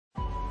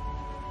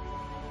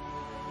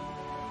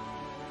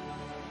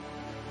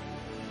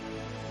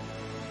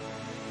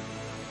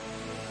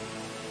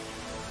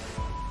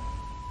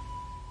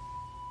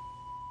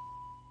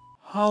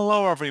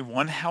Hello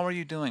everyone, how are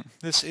you doing?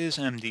 This is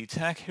MD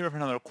Tech here with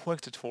another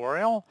quick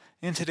tutorial.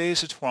 In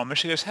today's tutorial, I'm going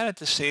to show you guys how to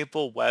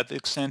disable web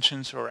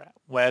extensions or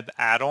web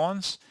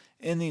add-ons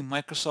in the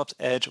Microsoft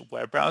Edge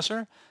web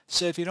browser.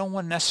 So if you don't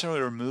want to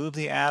necessarily remove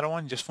the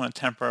add-on, you just want to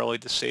temporarily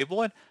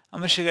disable it, I'm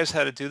going to show you guys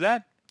how to do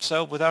that.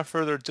 So without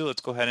further ado, let's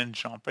go ahead and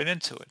jump right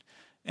into it.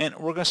 And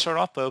we're going to start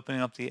off by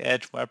opening up the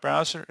Edge web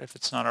browser if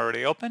it's not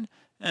already open,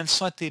 and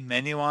select the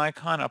menu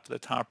icon up at the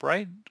top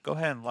right. Go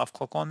ahead and left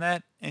click on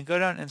that and go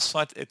down and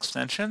select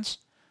extensions.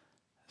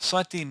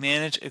 Select the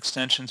manage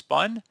extensions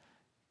button.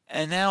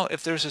 And now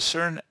if there's a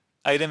certain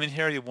item in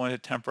here you want to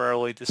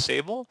temporarily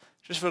disable,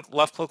 just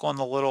left click on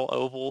the little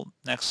oval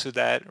next to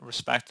that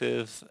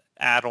respective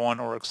add-on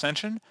or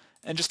extension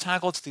and just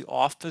toggle it to the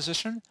off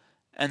position.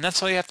 And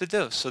that's all you have to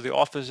do. So the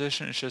off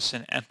position is just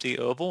an empty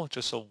oval,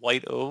 just a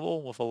white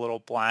oval with a little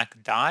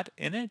black dot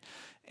in it.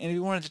 And if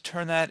you wanted to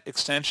turn that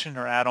extension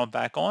or add-on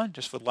back on,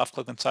 just would left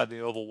click inside the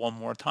oval one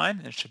more time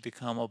and it should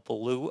become a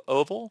blue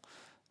oval.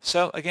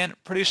 So again,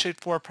 pretty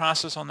straightforward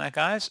process on that,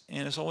 guys.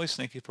 And as always,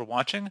 thank you for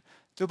watching.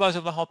 Do hope I was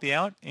able to help you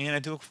out, and I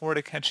do look forward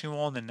to catching you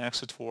all in the next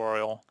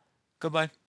tutorial. Goodbye.